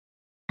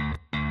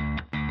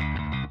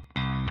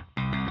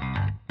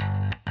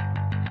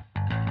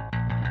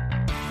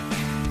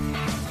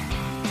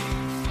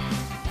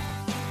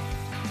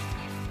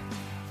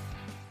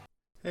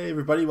Hey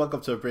everybody,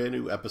 welcome to a brand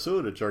new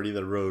episode of Journey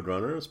the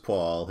Roadrunners.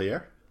 Paul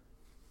here.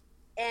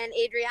 And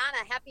Adriana,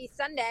 happy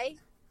Sunday.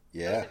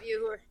 Those Yeah. of you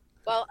who are,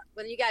 well,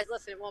 when you guys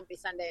listen, it won't be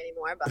Sunday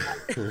anymore, but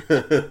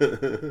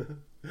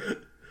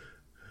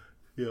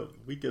Yeah,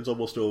 weekend's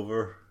almost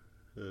over.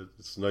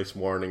 It's a nice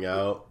morning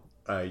out.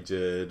 I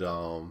did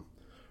run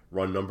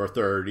number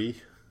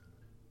 30.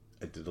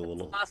 I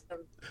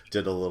awesome.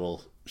 did a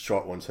little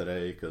short one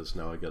today because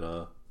now I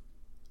gotta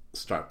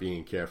start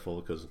being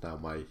careful because now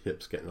my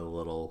hip's getting a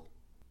little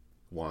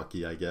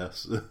wonky, I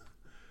guess.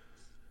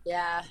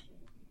 Yeah.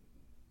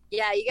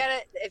 Yeah, you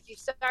gotta, if you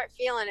start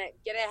feeling it,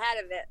 get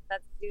ahead of it.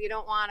 That's, you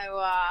don't want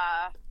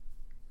to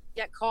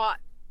get caught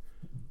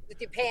with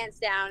your pants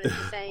down, as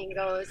the saying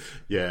goes.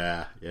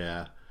 Yeah,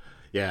 yeah.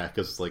 Yeah,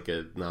 because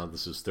now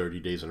this is 30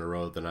 days in a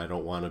row, then I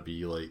don't want to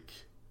be like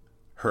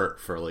hurt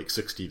for like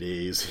 60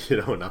 days,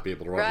 and not be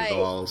able to run at Right.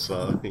 all.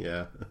 So,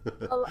 yeah.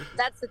 Well,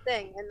 that's the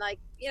thing. And like,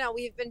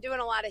 we've been doing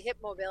a lot of hip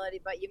mobility,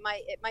 but it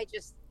might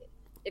just,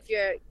 if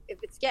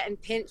it's getting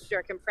pinched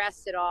or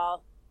compressed at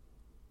all,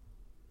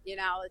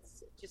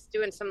 it's just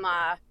doing some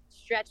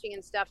stretching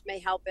and stuff may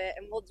help it.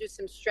 And we'll do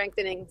some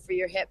strengthening for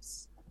your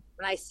hips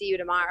when I see you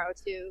tomorrow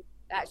too.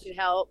 That should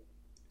help.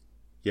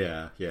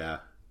 Yeah, yeah.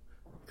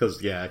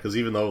 Because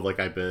even though like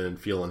I've been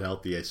feeling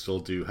healthy, I still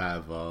do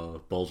have a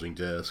bulging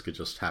disc. It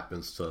just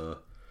happens to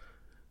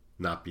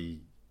not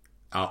be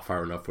out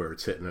far enough where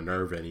it's hitting a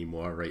nerve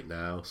anymore right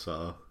now.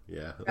 So,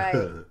 yeah.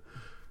 Right.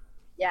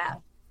 Yeah.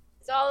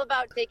 It's all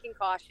about taking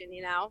caution.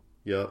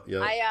 Yep,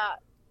 yep.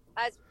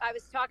 As I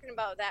was talking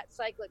about that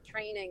cyclic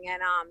training,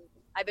 and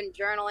I've been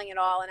journaling it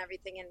all and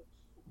everything, and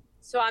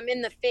so I'm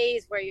in the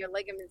phase where your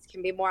ligaments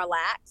can be more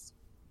lax.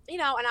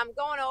 And I'm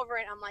going over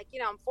it. I'm like,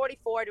 I'm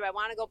 44. Do I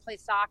want to go play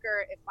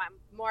soccer if I'm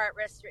more at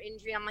risk for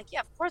injury? I'm like, yeah,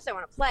 of course I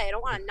want to play. I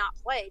don't want to not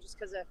play just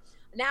because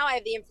now I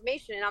have the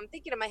information. And I'm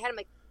thinking in my head, I'm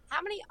like,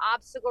 how many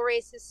obstacle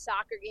races,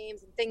 soccer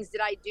games, and things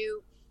did I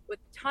do with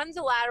tons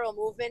of lateral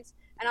movements?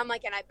 And I'm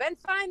like, and I've been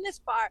fine this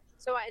far.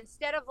 So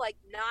instead of like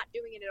not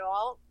doing it at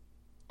all,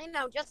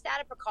 just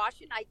out of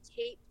precaution, I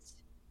taped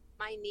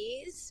my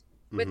knees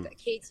with Hmm. the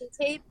KT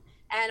tape.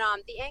 And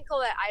the ankle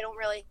that I don't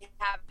really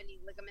have any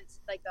ligaments,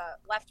 like the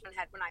left one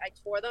had when I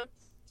tore them.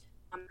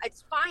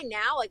 It's fine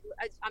now. Like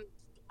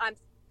I'm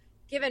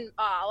giving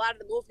a lot of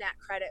the MoveNat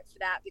credit for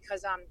that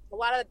because a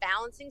lot of the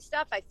balancing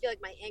stuff, I feel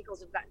like my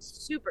ankles have gotten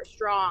super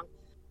strong.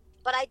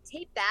 But I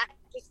tape that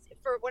just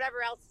for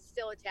whatever else is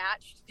still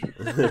attached.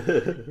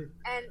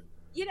 And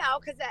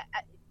because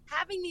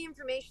having the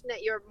information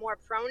that you're more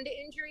prone to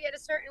injury at a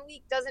certain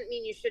week doesn't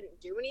mean you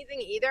shouldn't do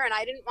anything either. And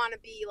I didn't want to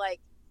be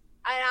like,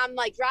 I'm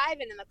like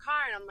driving in the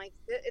car and I'm like,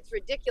 it's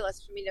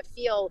ridiculous for me to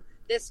feel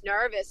this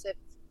nervous if,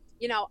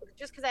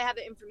 just because I have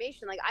the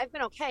information. Like I've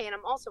been okay and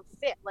I'm also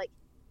fit, like,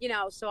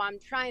 so I'm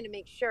trying to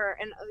make sure.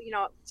 And,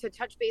 to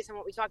touch base on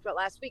what we talked about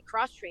last week,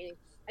 cross training.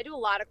 I do a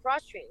lot of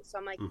cross training. So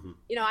I'm like, Hmm.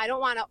 I don't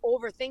want to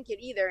overthink it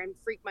either and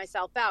freak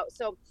myself out.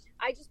 So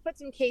I just put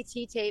some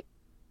KT tape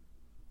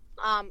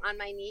on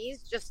my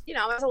knees, just,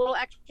 as a little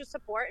extra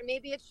support. And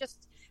maybe it's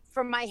just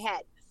from my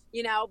head,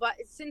 but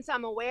since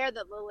I'm aware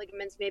that the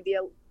ligaments may be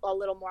a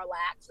little more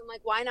lax, I'm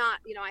like, why not?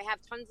 I have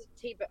tons of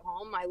tape at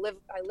home. I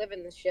live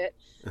in this shit.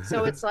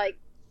 So it's like,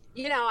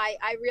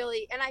 I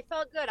really, and I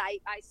felt good. I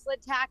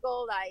slid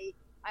tackled. I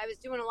was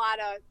doing a lot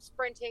of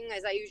sprinting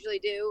as I usually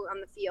do on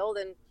the field,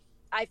 and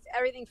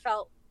everything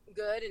felt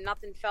good and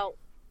nothing felt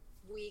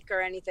weak or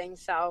anything.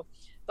 So,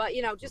 but,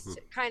 Hmm. just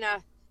kind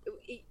of,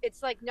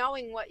 it's like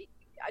knowing what,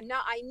 no,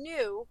 I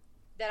knew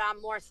that I'm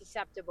more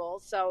susceptible.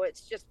 So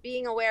it's just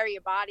being aware of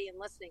your body and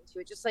listening to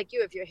it. Just like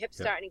you, if your hip's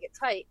Yeah. starting to get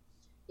tight,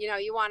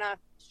 you want to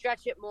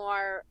stretch it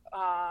more,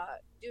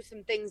 do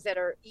some things that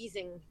are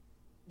easing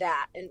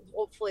that. And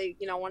hopefully,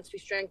 once we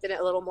strengthen it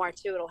a little more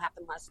too, it'll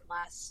happen less and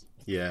less.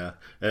 Yeah.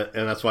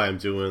 And that's why I'm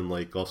doing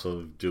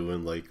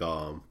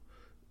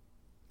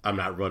I'm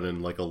not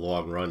running like a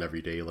long run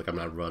every day. Like I'm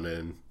not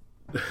running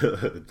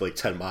like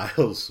 10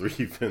 miles or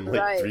even like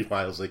Right. 3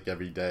 miles like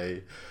every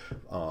day.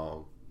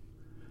 Um,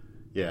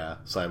 yeah,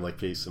 so I'm like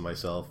pacing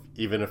myself.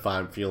 Even if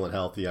I'm feeling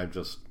healthy, I'm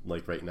just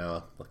like right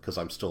now because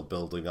I'm still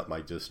building up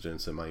my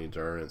distance and my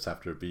endurance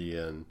after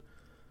being,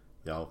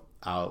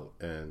 out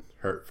and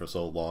hurt for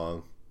so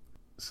long.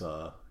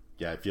 So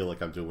yeah, I feel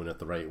like I'm doing it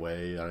the right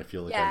way, and I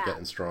feel like I'm Yeah.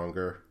 getting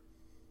stronger.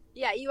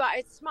 Yeah, you are.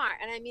 It's smart.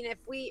 And I mean, if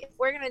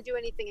we're gonna do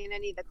anything in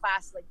any of the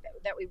class like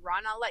that we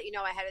run, I'll let you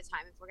know ahead of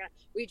time. If we're gonna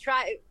we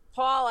try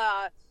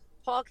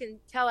Paul can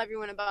tell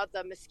everyone about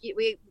the mosquito.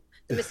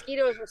 The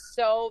mosquitoes were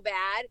so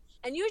bad,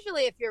 and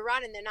usually if you're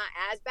running, they're not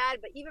as bad.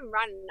 But even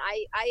running,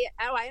 I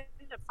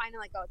ended up finding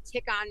like a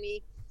tick on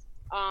me,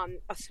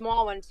 a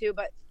small one too.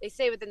 But they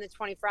say within the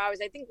 24 hours.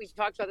 I think we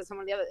talked about this on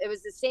one of the other. It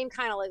was the same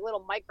kind of like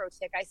little micro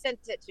tick. I sent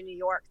it to New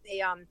York.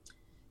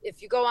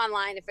 If you go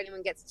online, if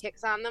anyone gets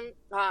ticks on them,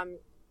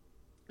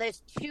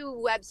 there's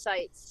two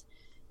websites.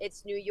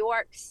 It's New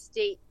York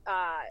State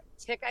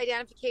tick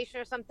identification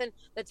or something.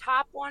 The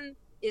top one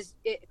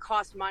it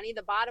costs money.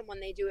 The bottom one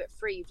they do it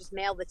free. You just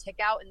mail the tick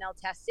out and they'll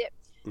test it.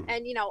 Mhm.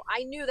 And,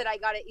 I knew that I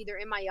got it either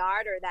in my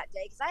yard or that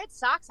day because I had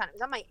socks on. It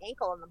was on my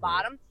ankle on the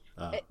bottom.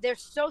 They're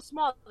so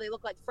small, they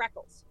look like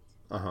freckles.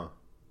 Uh-huh.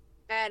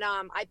 And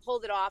I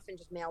pulled it off and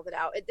just mailed it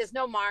out. There's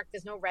no mark.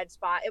 There's no red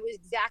spot. It was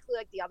exactly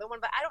like the other one,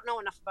 but I don't know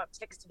enough about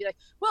ticks to be like,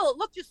 well, it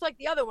looked just like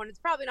the other one. It's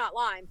probably not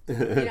Lyme.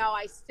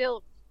 I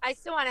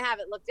still want to have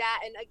it looked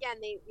at. And again,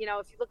 if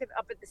you look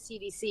up at the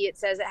CDC, it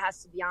says it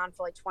has to be on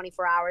for like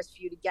 24 hours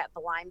for you to get the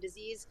Lyme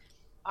disease.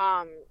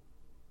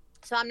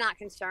 So I'm not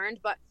concerned,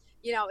 but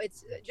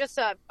it's just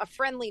a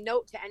friendly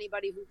note to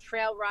anybody who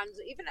trail runs,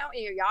 even out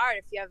in your yard.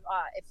 If you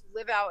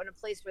live out in a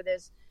place where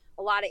there's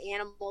a lot of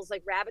animals,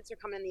 like rabbits are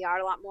coming in the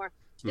yard a lot more.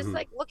 Just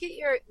like look at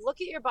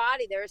your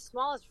body. They're as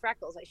small as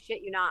freckles. I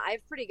shit you not. I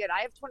have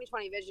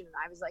 20/20 vision, and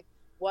I was like,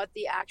 what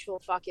the actual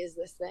fuck is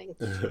this thing?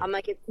 I'm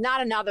like, it's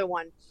not another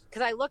one,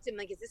 because I looked and I'm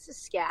like, is this a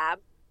scab?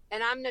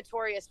 And I'm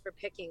notorious for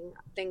picking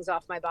things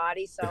off my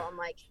body, so I'm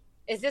like,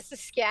 is this a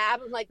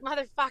scab? I'm like,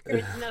 motherfucker,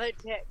 it's another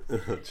tick.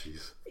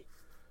 Jeez.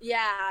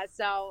 Yeah,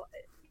 so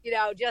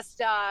just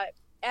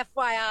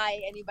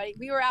FYI, anybody,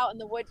 we were out in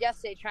the woods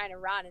yesterday trying to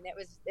run, and it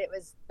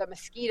was the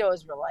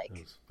mosquitoes were like,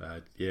 it was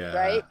bad. Yeah,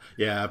 right?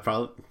 Yeah,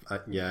 probably.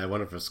 I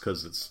wonder if it's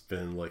because it's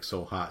been like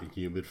so hot and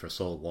humid for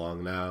so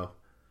long now.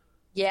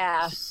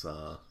 Yeah.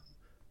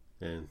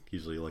 And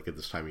usually like at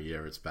this time of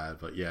year it's bad,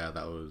 but yeah,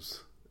 that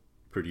was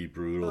pretty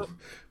brutal.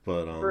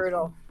 But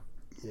brutal.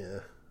 Yeah,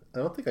 I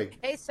don't think I.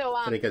 Hey, so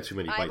I didn't get too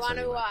many bites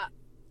anyway.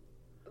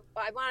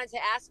 I wanted to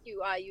ask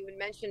you. You had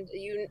mentioned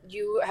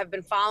you have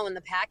been following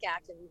the PAC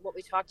Act and what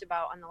we talked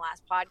about on the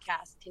last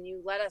podcast. Can you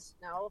let us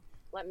know?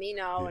 Let me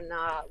know, and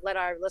let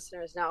our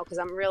listeners know, because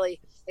I'm really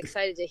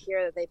excited to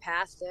hear that they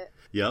passed it.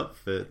 Yep.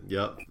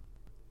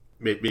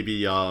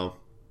 Maybe our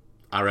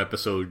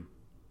episode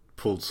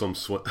pulled some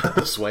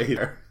sway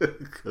there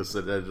because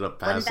it ended up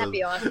passing. Wouldn't that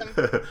be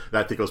awesome?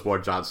 I think it was more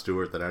Jon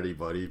Stewart than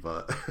anybody,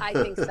 but I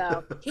think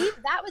so.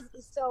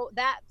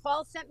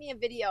 Paul sent me a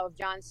video of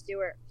Jon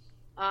Stewart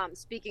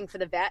speaking for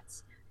the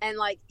vets, and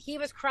like he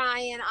was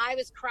crying, I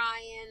was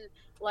crying.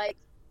 Like,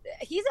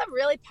 he's a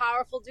really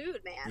powerful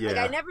dude, man. Yeah. Like,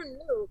 I never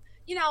knew.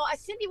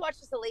 Cindy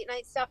watches the late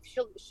night stuff.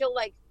 She'll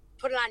like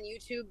put it on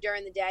YouTube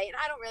during the day, and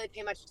I don't really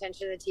pay much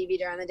attention to the TV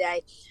during the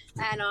day.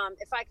 And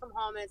if I come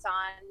home and it's on,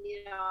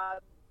 I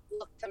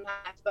look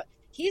sometimes. But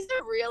he's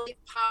a really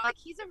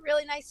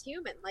nice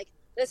human. Like,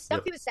 the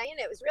stuff he was saying,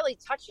 it was really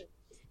touching.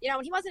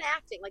 And he wasn't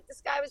acting. Like,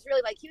 this guy was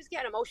really, like, he was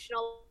getting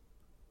emotional.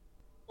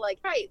 Like,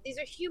 right, these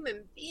are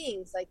human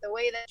beings. Like, the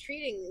way they're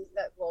treating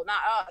well, not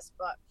us,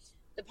 but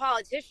the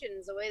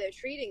politicians, the way they're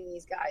treating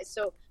these guys.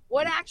 So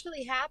what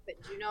actually happened?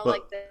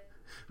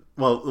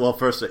 Well,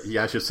 first,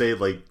 I should say,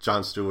 like,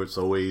 Jon Stewart's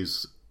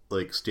always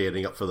like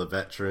standing up for the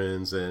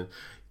veterans, and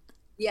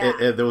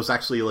and there was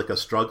actually like a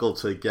struggle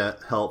to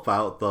get help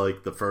out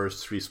the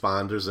first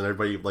responders and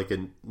everybody, like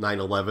in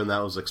 9/11 that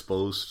was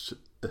exposed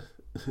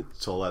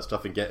to all that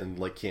stuff and getting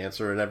like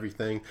cancer and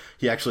everything.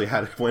 He actually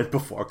went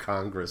before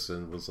Congress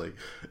and was like,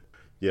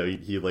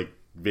 he like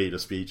made a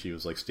speech. He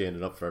was like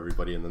standing up for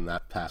everybody, and then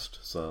that passed.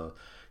 So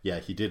yeah,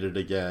 he did it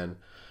again,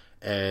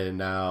 and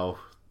now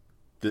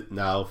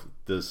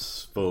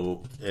this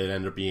vote, it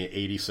ended up being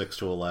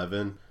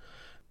 86-11.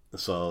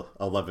 So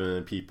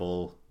 11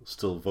 people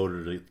still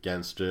voted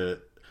against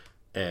it,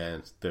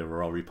 and they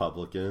were all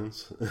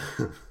Republicans.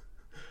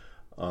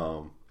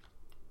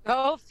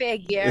 Go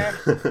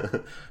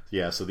figure.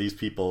 Yeah, so these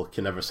people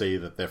can never say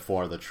that they're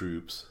for the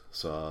troops.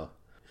 So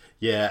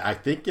yeah, I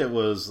think it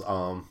was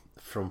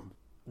from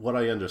what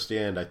I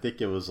understand, I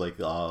think it was like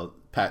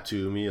Pat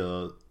Toomey,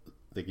 I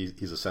think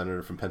he's a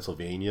senator from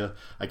Pennsylvania.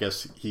 I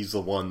guess he's the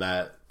one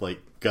that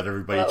like got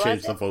everybody to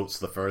change the votes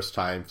the first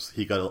time.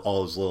 He got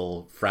all his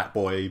little frat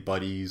boy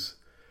buddies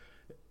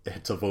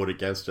to vote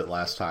against it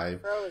last time.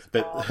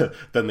 But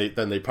then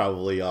they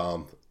probably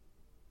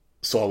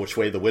saw which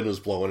way the wind was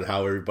blowing and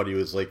how everybody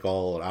was like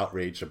all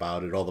outraged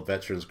about it, all the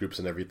veterans groups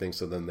and everything.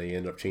 So then they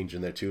ended up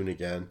changing their tune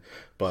again.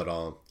 But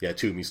yeah,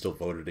 Toomey still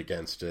voted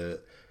against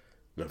it,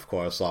 and of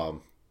course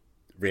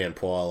Rand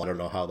Paul. I don't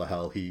know how the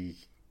hell he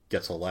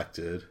gets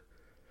elected,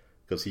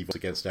 because he votes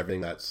against everything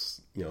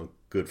that's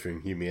good for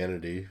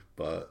humanity.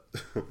 But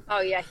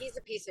oh yeah, he's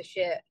a piece of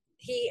shit.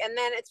 And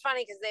then it's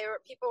funny because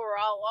people were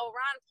all,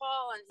 Ron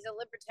Paul, and he's a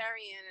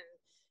libertarian,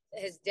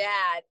 and his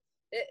dad,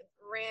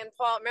 Rand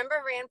Paul. Remember,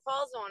 Rand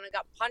Paul's the one who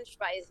got punched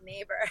by his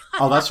neighbor.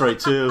 Oh, that's right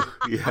too.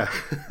 Yeah.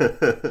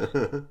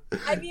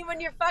 I mean, when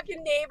your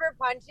fucking neighbor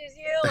punches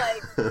you,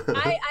 like,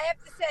 I have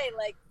to say,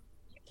 like,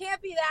 you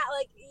can't be that,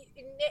 like,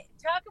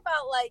 talk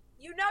about, like,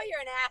 you're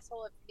an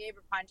asshole if your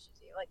neighbor punches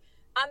you. Like,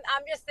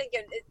 I'm just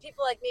thinking,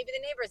 people like, maybe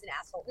the neighbor's an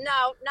asshole.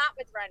 No, not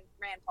with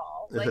Rand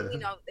Paul. Like,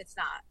 it's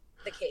not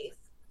the case.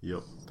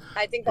 Yep.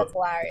 I think that's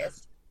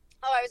hilarious.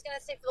 Oh, I was going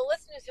to say, for the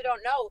listeners who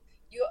don't know,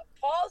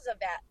 Paul's a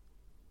vet.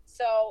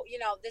 So,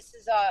 this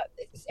is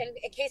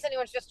in case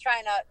anyone's just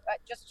trying to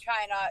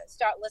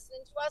start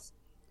listening to us,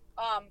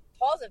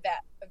 Paul's a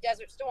vet of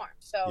Desert Storm.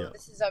 So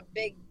This is a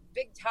big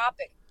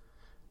topic.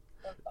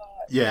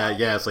 Yeah,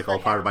 it's like all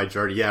part of my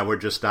journey. Yeah, we're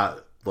just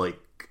not like,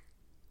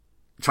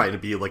 trying to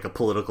be like a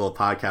political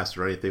podcast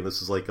or anything.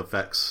 This is like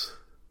affects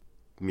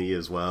me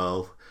as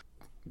well.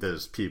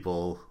 There's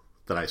people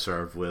that I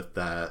serve with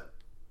that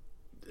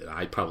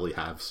I probably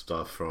have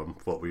stuff from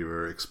what we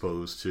were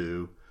exposed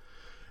to.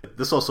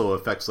 This also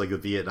affects like the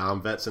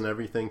Vietnam vets and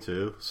everything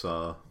too.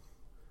 So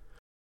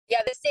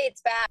yeah, this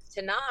dates back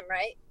to Nam,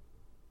 right?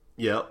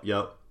 Yep.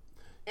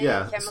 Any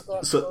Yeah.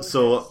 chemical So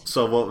explosions.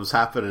 what was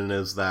happening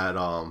is that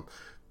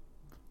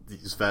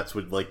these vets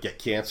would like get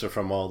cancer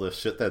from all the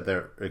shit that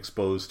they're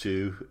exposed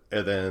to,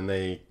 and then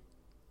they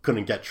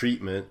couldn't get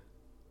treatment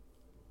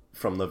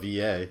from the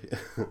VA.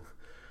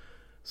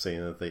 Saying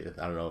that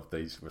I don't know if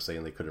they were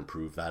saying they couldn't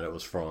prove that it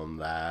was from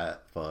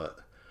that, but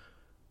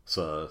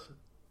so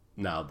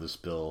now this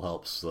bill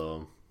helps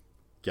them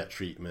get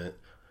treatment.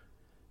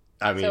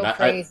 I mean, So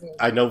crazy.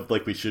 I know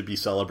like we should be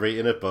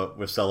celebrating it, but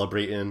we're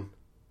celebrating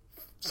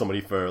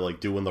somebody for like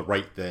doing the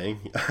right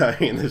thing. I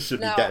mean, this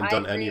should be getting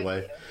done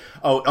anyway.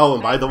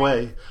 And by the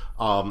way,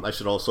 I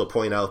should also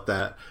point out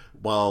that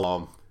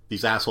while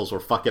these assholes were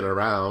fucking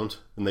around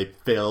and they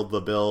failed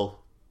the bill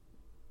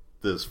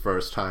this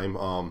first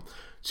time,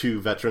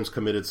 2 veterans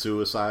committed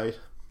suicide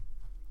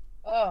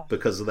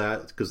because of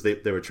that, because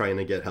they were trying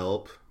to get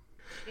help.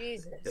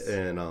 Jesus.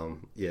 And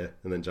and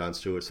then Jon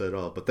Stewart said,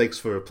 "Oh, but thanks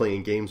for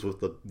playing games with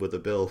the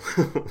bill."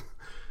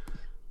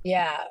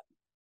 Yeah.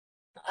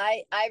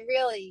 I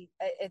really,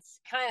 it's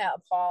kind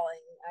of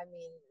appalling. I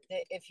mean,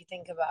 if you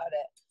think about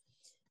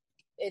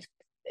it,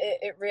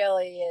 it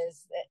really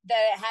is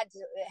that it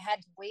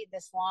had to wait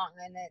this long,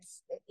 and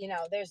it's, you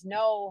know, there's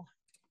no,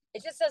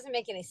 it just doesn't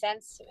make any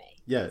sense to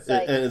me. Yeah, it's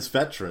like, and it's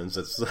veterans.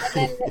 It's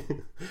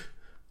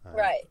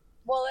right.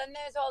 Well, then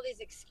there's all these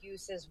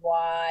excuses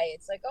why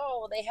it's like, oh,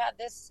 well, they had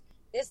this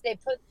they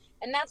put,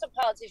 and that's what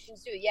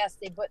politicians do. Yes,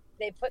 they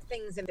put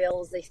things in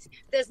bills.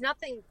 There's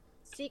nothing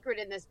secret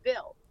in this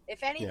bill.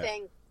 If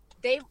anything,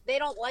 they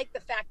don't like the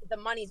fact that the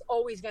money's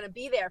always going to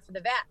be there for the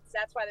vets.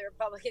 That's why the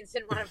Republicans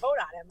didn't want to vote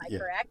on it. Am I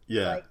correct?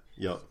 Yeah. Like,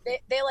 yep.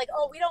 They're like,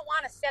 oh, we don't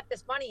want to set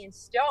this money in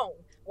stone.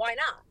 Why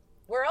not?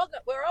 We're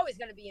always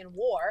going to be in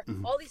war.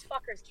 Mm-hmm. All these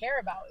fuckers care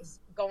about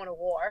is going to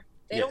war.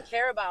 They don't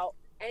care about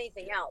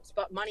anything else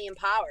but money and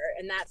power,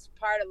 and that's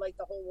part of like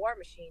the whole war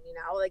machine. You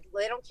know, like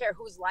they don't care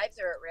whose lives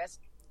are at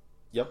risk.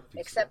 Yep.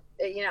 Except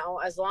you know,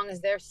 as long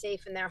as they're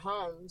safe in their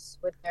homes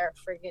with their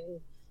friggin'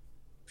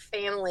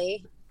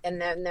 family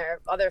and then their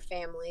other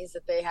families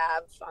that they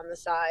have on the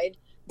side.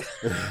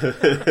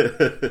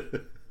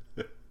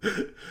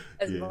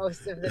 As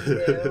most of them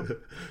do.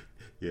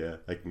 Yeah,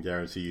 I can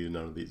guarantee you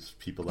none of these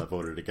people that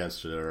voted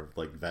against it are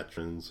like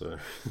veterans or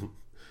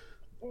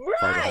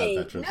right.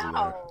 veterans in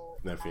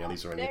their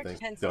families or anything.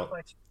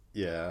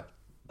 Yeah.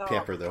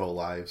 Pamper their whole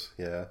lives.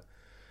 Yeah.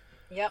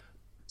 Yep.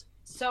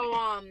 So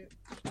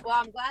well,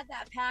 I'm glad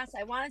that passed.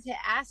 I wanted to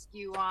ask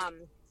you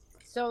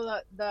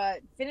so the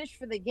finish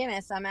for the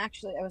Guinness, I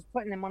was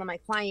putting in one of my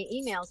client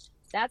emails.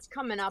 That's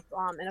coming up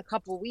in a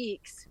couple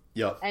weeks.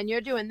 Yep. And you're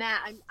doing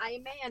that. I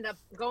may end up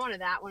going to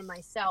that one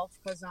myself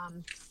because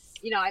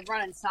you know, I've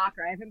run in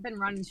soccer. I haven't been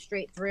running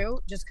straight through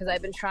just because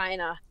I've been trying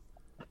to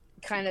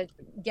kind of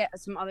get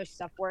some other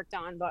stuff worked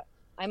on. But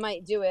I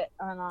might do it.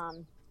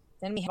 And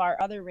then we have our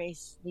other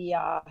race, the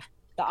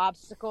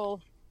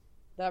obstacle,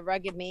 the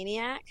Rugged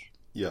Maniac.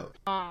 Yeah.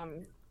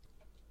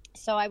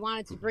 So I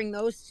wanted to bring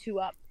those 2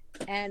 up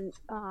and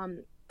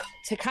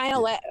to kind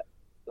of let.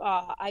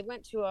 I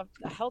went to a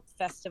health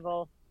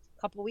festival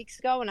a couple weeks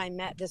ago and I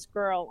met this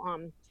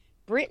girl,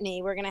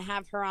 Brittany. We're gonna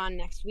have her on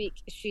next week.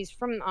 She's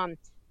from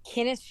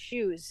Kinnis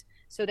Shoes.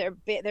 So they're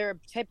a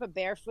type of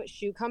barefoot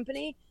shoe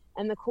company,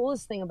 and the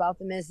coolest thing about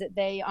them is that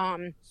they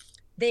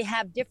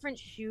have different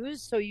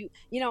shoes. So you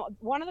know,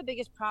 one of the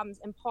biggest problems,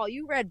 and Paul,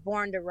 you read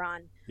Born to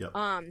Run. Yep.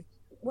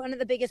 One of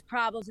the biggest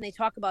problems, and they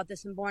talk about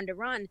this in Born to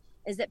Run,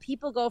 is that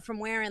people go from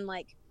wearing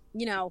like,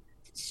 you know,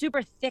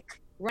 super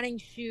thick running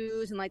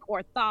shoes and like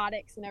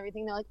orthotics and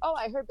everything. They're like, oh,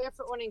 I heard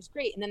barefoot running's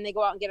great, and then they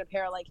go out and get a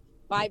pair of like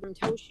Vibram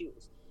toe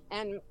shoes.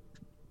 And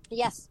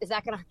yes,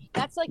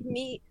 that's like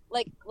me,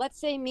 like let's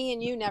say me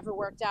and you never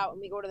worked out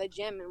and we go to the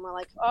gym and we're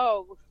like,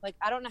 oh, like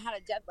I don't know how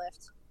to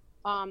deadlift.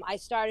 I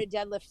started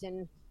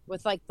deadlifting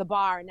with like the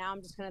bar, and now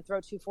I'm just going to throw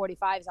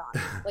 245s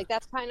on. Like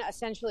that's kind of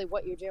essentially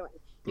what you're doing.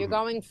 You're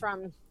going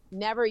from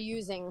never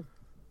using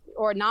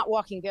or not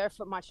walking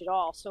barefoot much at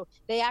all. So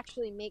they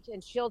actually make,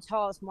 and she'll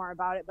tell us more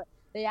about it, but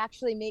they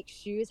actually make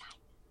shoes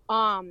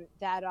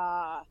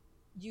that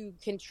you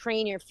can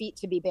train your feet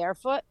to be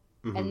barefoot,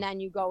 and then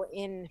you go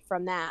in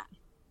from that.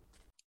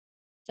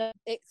 So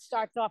it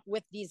starts off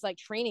with these like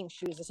training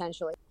shoes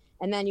essentially,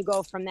 and then you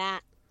go from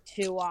that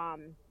to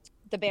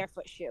the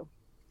barefoot shoe.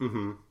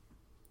 Mm-hmm.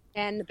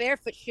 And the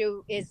barefoot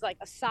shoe is like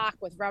a sock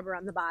with rubber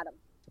on the bottom.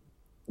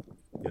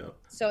 Yeah.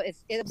 So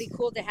it'll be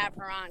cool to have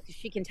her on because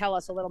she can tell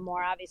us a little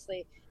more.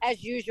 Obviously,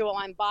 as usual,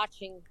 I'm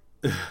botching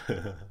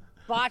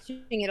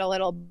it a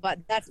little, but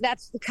that's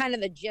kind of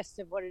the gist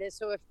of what it is.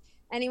 So if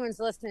anyone's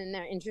listening and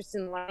they're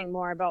interested in learning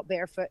more about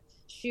barefoot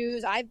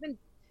shoes, I've been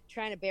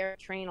trying to barefoot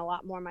train a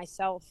lot more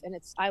myself, and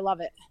I love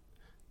it.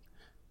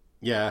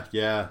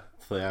 Yeah.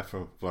 yeah,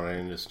 from what I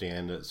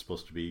understand, it's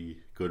supposed to be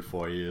good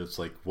for you. It's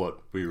like what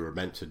we were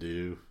meant to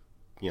do.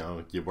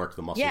 You work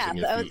the muscles Yeah, in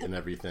your feet and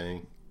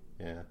everything.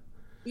 Yeah.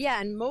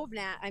 yeah, and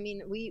MoveNat. I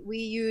mean, we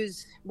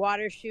use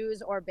water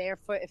shoes or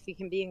barefoot if we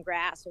can be in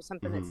grass or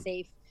something Mm-hmm. that's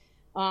safe.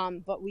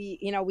 But we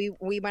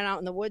went out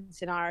in the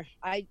woods and I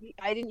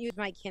didn't use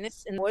my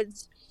Kinnis in the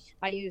woods.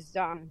 I used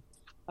a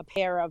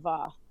pair of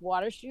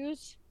water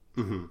shoes,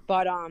 Mm-hmm.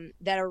 but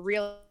that are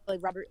really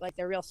rubber, like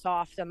they're real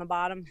soft on the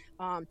bottom,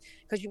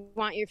 because you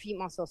want your feet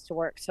muscles to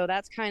work. So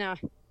that's kind of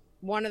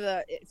one of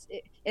the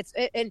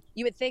and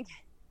you would think,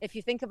 if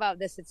you think about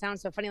this, it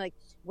sounds so funny, like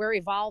we're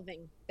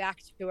evolving back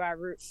to our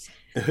roots,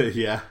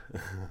 Yeah.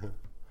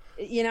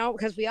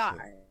 because we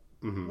are.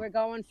 Mm-hmm. We're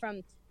going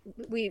from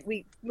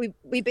we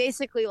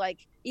basically,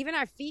 like, even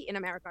our feet in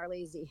America are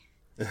lazy,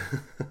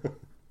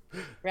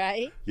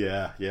 right?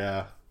 Yeah,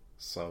 yeah.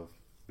 So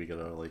we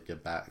gotta like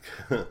get back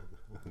to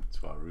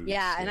our roots.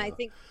 Yeah, and I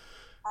think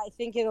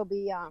it'll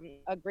be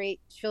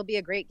she'll be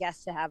a great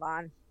guest to have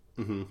on.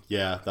 Mm-hmm.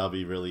 Yeah, that'll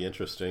be really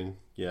interesting.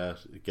 Yeah,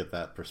 get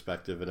that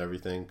perspective and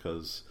everything,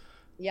 because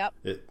Yep.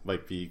 it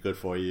might be good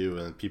for you,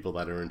 and people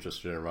that are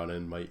interested in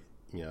running might,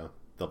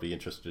 they'll be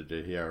interested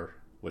to hear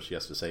what she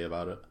has to say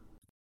about it.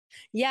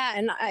 Yeah,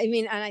 and I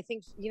mean, and I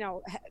think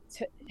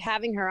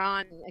having her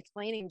on,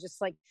 explaining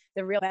just like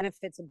the real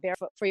benefits of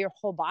barefoot for your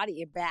whole body,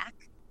 your back,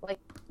 like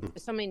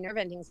there's so many nerve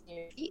endings in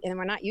your feet, and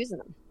we're not using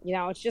them.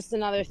 It's just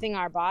another thing.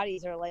 Our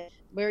bodies are like,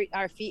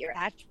 our feet are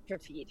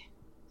atrophied.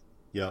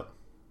 Yep.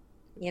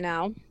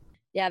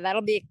 Yeah,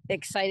 that'll be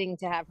exciting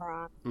to have her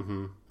on.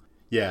 Mm-hmm.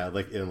 Yeah,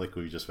 like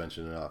we just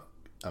mentioned, I'm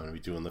gonna be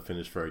doing the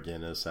Finish for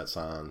Guinness. That's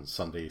on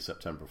Sunday,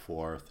 September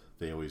 4th.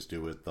 They always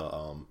do it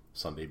the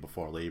Sunday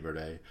before Labor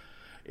Day.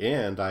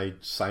 And I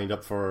signed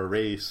up for a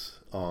race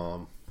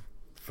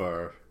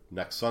for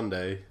next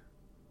Sunday.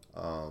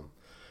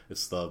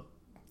 It's the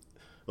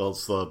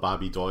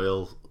Bobby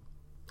Doyle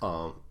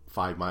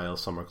 5-mile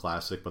Summer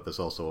Classic, but there's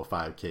also a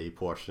 5K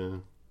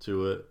portion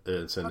to it.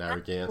 It's in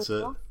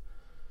Narragansett. Cool.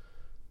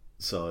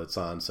 So it's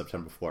on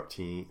September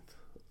 14th.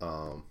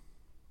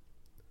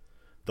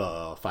 The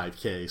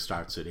 5K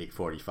starts at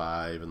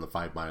 8:45 and the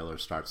 5-miler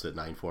starts at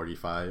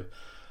 9:45.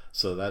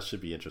 So that should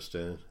be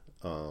interesting.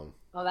 Oh,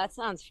 that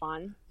sounds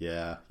fun.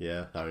 Yeah.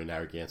 I mean,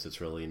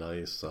 Narragansett's really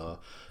nice.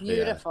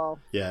 Beautiful.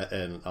 Yeah,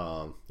 and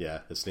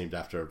it's named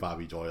after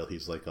Bobby Doyle.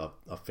 He's like a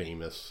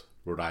famous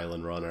Rhode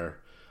Island runner.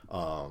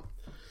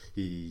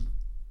 He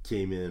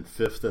came in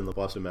 5th in the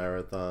Boston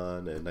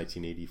Marathon in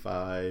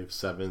 1985,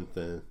 7th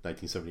in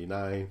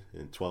 1979,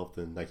 and 12th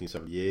in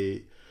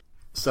 1978.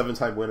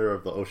 7-time winner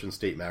of the Ocean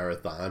State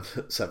Marathon,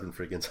 7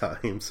 friggin'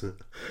 times.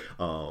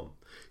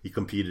 He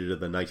competed in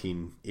the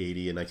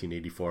 1980 and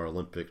 1984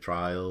 Olympic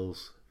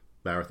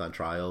marathon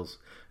trials,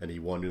 and he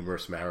won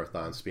numerous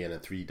marathons spanning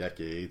 3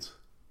 decades.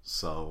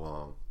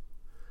 So,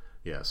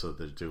 so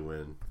they're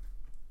doing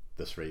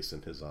this race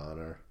in his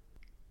honor.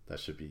 That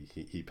should be,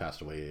 he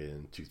passed away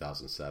in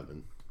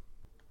 2007.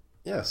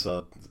 Yeah,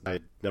 so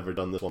I'd never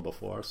done this one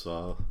before,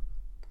 so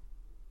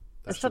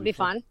this will be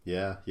fun.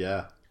 Yeah.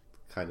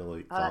 Kind of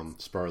like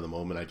spur of the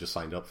moment. I just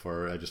signed up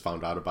for it. I just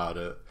found out about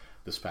it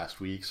this past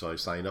week, so I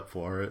signed up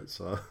for it.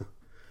 So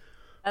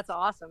that's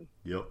awesome.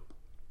 Yep.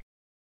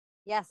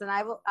 Yes, and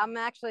I'm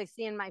actually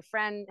seeing my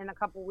friend in a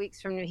couple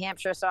weeks from New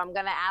Hampshire, so I'm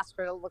going to ask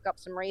her to look up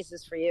some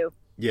races for you.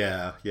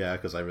 Yeah,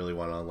 because I really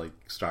want to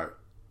start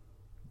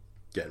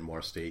getting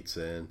more states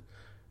in.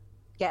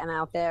 Getting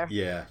out there.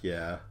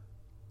 Yeah.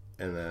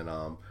 And then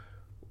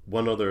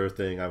one other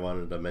thing I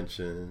wanted to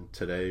mention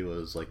today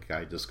was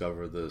I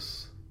discovered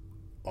this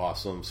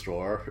awesome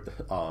store,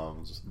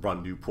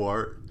 Run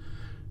Newport.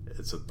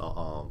 It's a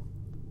Long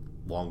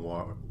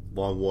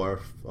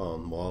Wharf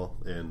mall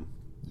in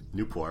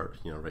Newport,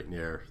 right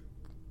near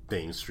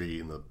Main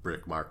Street and the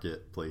Brick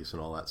Marketplace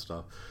and all that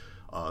stuff.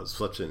 It's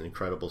such an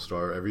incredible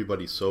store.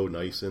 Everybody's so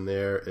nice in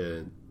there,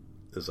 and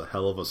there's a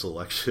hell of a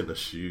selection of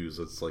shoes.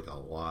 It's like a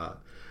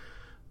lot.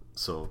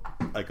 So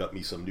I got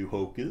me some new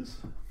Hokas.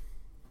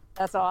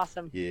 That's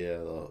awesome.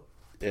 Yeah,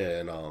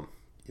 and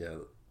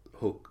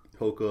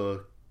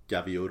Hoka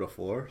Gaviota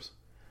 4s.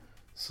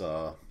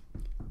 So,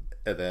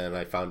 and then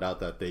I found out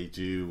that they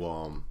do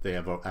they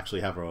actually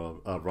have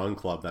a run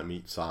club that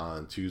meets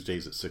on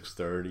Tuesdays at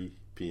 6:30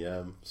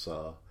 p.m.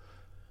 So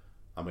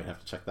I might have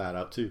to check that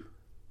out too.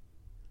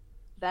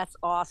 That's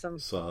awesome.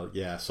 So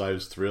so I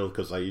was thrilled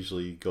because I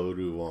usually go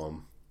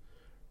to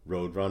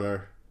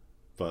Roadrunner,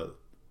 but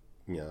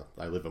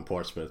I live in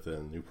Portsmouth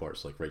and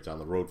Newport's right down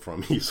the road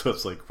from me, so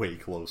it's way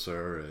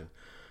closer, and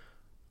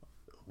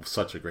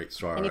such a great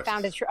store. And you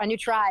found a new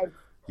tribe.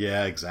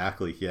 Yeah,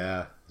 exactly.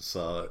 Yeah.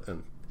 So,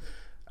 and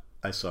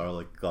I saw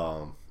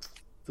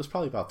there's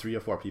probably about 3 or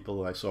 4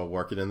 people that I saw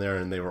working in there,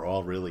 and they were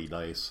all really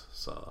nice.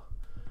 So,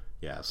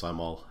 so I'm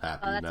all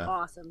happy now. Oh, that's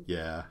awesome.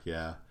 Yeah.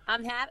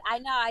 I'm happy. I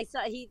know. I saw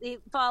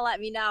Paul let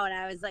me know, and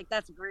I was like,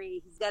 "That's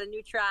great. He's got a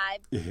new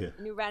tribe, a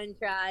new running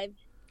tribe."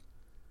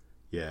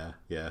 Yeah.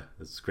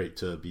 It's great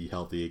to be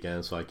healthy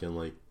again, so I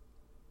can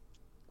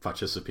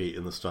participate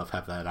in the stuff,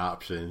 have that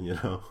option,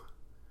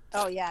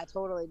 Oh yeah,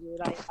 totally,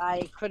 dude.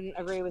 I couldn't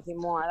agree with you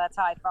more. That's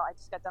how I felt. I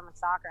just got done with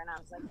soccer, and I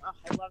was like, oh,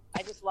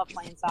 I just love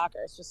playing soccer.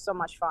 It's just so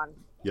much fun.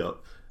 Yep.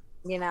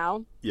 You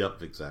know?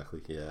 Yep,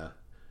 exactly. Yeah.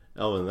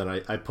 Oh, and then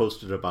I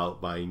posted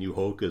about my new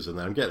Hokas, and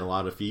then I'm getting a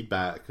lot of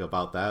feedback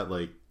about that.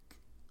 Like,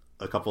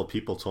 a couple of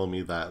people told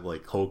me that,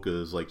 like,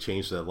 Hokas, like,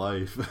 changed their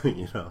life,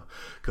 you know?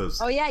 Cause,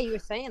 Oh yeah, you were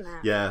saying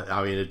that. yeah,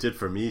 I mean, it did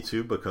for me,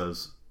 too,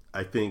 because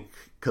I think,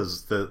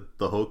 because the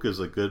Hokas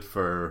are good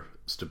for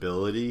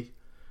stability,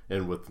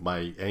 and with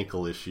my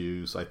ankle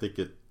issues, I think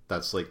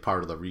that's, like,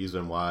 part of the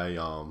reason why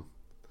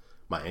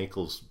my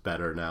ankle's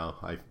better now.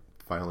 I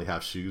finally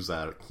have shoes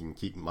that can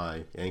keep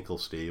my ankle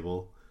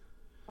stable.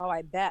 Oh,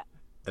 I bet.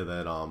 And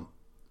then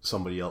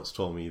somebody else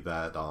told me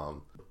that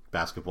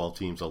basketball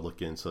teams are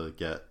looking to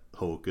get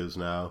Hokas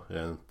now,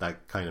 and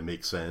that kind of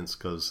makes sense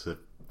because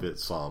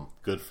it's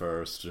good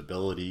for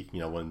stability. You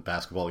know, when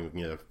basketball, you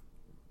know,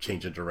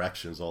 changing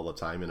directions all the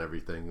time and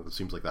everything, it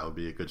seems like that would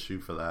be a good shoe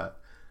for that.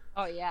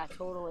 Oh yeah,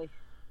 totally.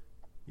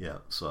 Yeah,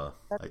 so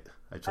I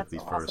took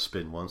these awesome. for a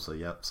spin once. So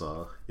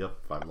yep,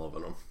 I'm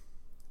loving them.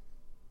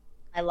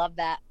 I love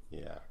that.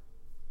 Yeah.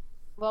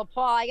 Well,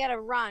 Paul, I gotta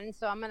run,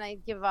 so I'm gonna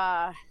give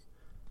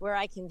where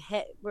I can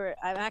hit. Where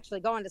I'm actually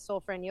going to Soul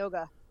Friend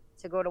Yoga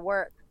to go to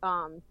work.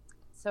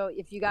 So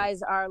if you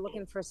guys are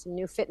looking for some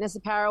new fitness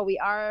apparel, we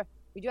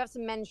do have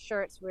some men's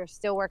shirts. We're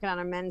still working on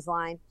our men's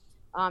line.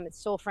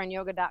 It's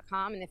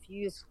soulfriendyoga.com, and if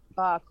you use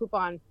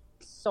coupon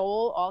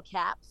SOUL, all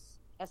caps,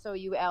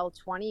 SOUL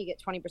 20, you get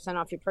 20%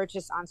 off your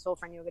purchase on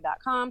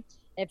soulfriendyoga.com.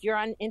 If you're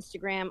on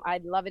Instagram,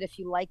 I'd love it if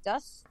you liked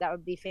us. That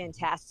would be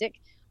fantastic.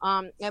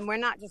 And we're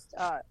not just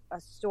a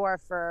store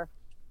for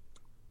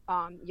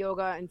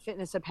yoga and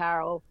fitness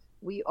apparel.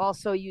 We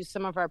also use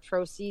some of our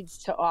proceeds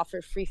to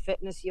offer free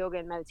fitness, yoga,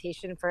 and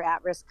meditation for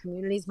at-risk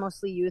communities,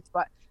 mostly youth,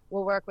 but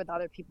we'll work with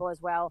other people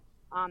as well.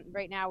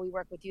 Right now, we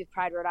work with Youth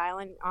Pride Rhode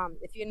Island.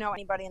 If you know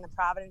anybody in the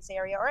Providence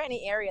area or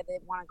any area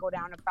that want to go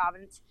down to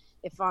Providence,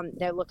 if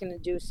they're looking to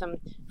do some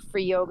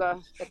free yoga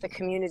with the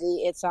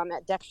community, it's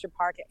at Dexter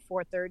Park at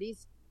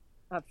 4:30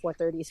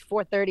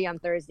 on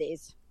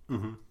Thursdays.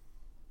 Mm-hmm.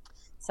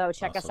 So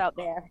check us out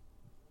there.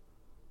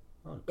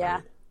 Oh,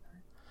 yeah.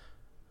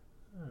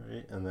 All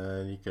right, and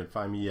then you can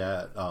find me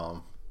at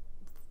the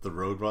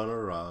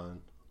Roadrunner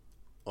on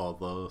all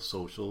the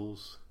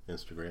socials: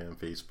 Instagram,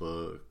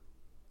 Facebook,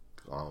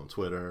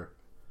 Twitter,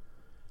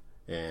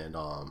 and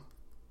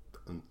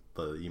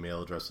the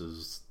email address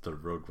is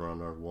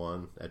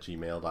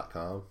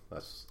theroadrunner1@gmail.com.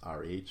 That's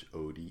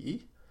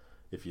RHODE.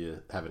 If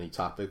you have any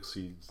topics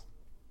you'd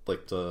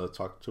like to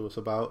talk to us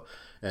about,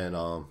 and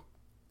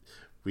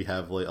we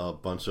have like a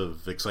bunch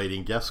of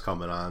exciting guests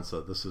coming on,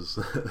 so this is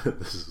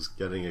this is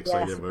getting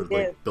exciting. Yes, We're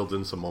like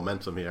building some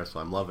momentum here, so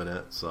I'm loving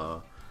it.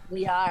 So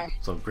we are.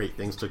 Some great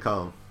things to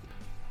come.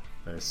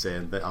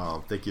 Saying that,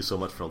 thank you so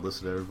much for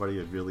listening, everybody.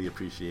 I really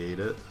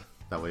appreciate it.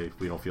 That way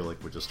we don't feel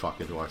like we're just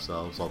talking to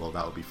ourselves, although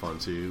that would be fun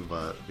too,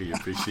 but we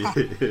appreciate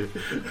it. We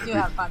do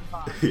have fun.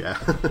 Yeah.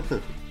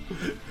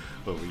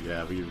 But we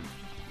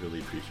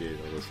really appreciate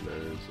our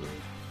listeners.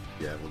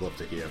 Yeah, we'd love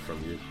to hear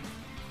from you.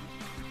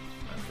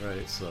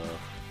 Alright, so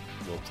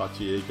we'll talk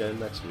to you again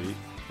next week.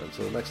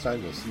 Until next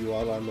time, we'll see you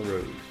all on the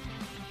road.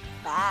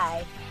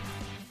 Bye.